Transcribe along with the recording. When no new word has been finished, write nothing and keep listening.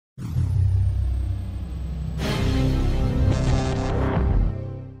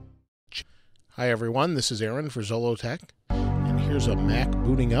Hi everyone, this is Aaron for Zollotech, and here's a Mac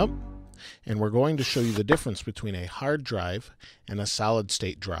booting up, and we're going to show you the difference between a hard drive and a solid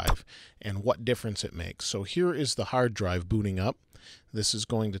state drive and what difference it makes. So here is the hard drive booting up. This is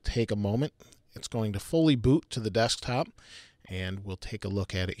going to take a moment. It's going to fully boot to the desktop, and we'll take a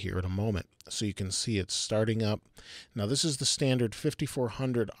look at it here in a moment. So you can see it's starting up. Now this is the standard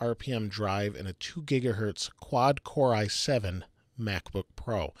 5400 RPM drive and a 2 gigahertz quad Core i7 MacBook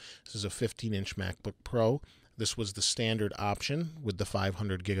Pro. This is a 15-inch MacBook Pro. This was the standard option with the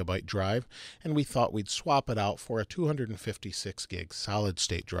 500 gigabyte drive, and we thought we'd swap it out for a 256 gig solid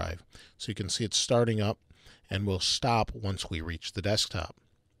state drive. So you can see it's starting up, and we'll stop once we reach the desktop.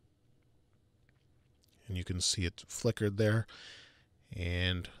 And you can see it flickered there,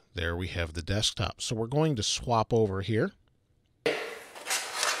 and there we have the desktop. So we're going to swap over here.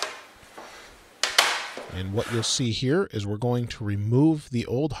 And what you'll see here is we're going to remove the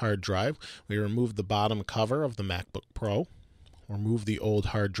old hard drive. We removed the bottom cover of the MacBook Pro. Remove the old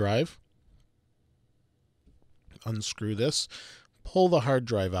hard drive. Unscrew this. Pull the hard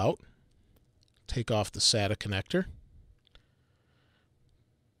drive out. Take off the SATA connector.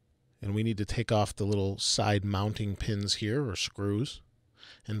 And we need to take off the little side mounting pins here, or screws,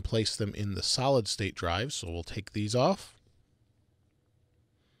 and place them in the solid state drive. So we'll take these off.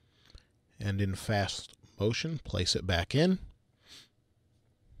 And in fast motion, place it back in.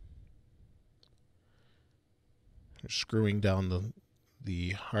 We're screwing down the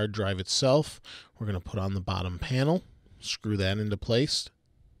hard drive itself. We're going to put on the bottom panel, screw that into place.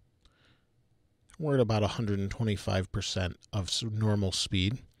 We're at about 125% of normal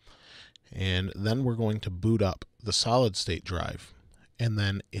speed. And then we're going to boot up the solid state drive. And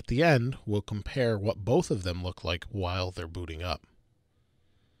then at the end, we'll compare what both of them look like while they're booting up.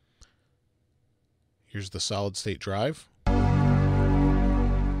 Here's the solid state drive.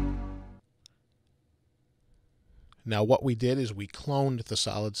 Now what we did is we cloned the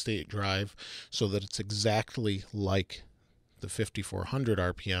solid state drive so that it's exactly like the 5400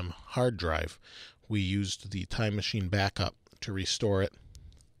 RPM hard drive. We used the Time Machine backup to restore it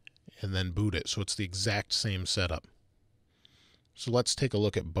and then boot it, so it's the exact same setup. So let's take a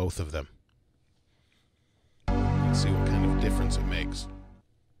look at both of them and see what kind of difference it makes.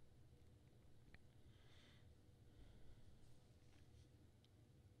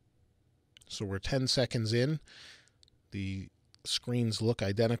 So we're 10 seconds in. The screens look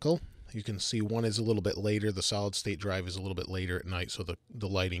identical. You can see one is a little bit later. The solid state drive is a little bit later at night, so the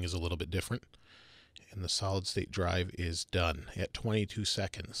lighting is a little bit different. And the solid state drive is done at 22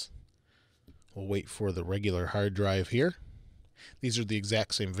 seconds. We'll wait for the regular hard drive here. These are the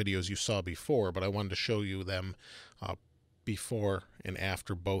exact same videos you saw before, but I wanted to show you them before and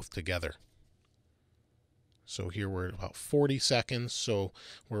after both together. So here we're at about 40 seconds, so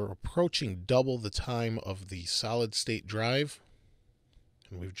we're approaching double the time of the solid state drive,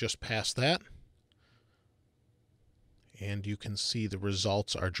 and we've just passed that. And you can see the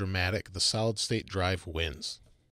results are dramatic. The solid state drive wins.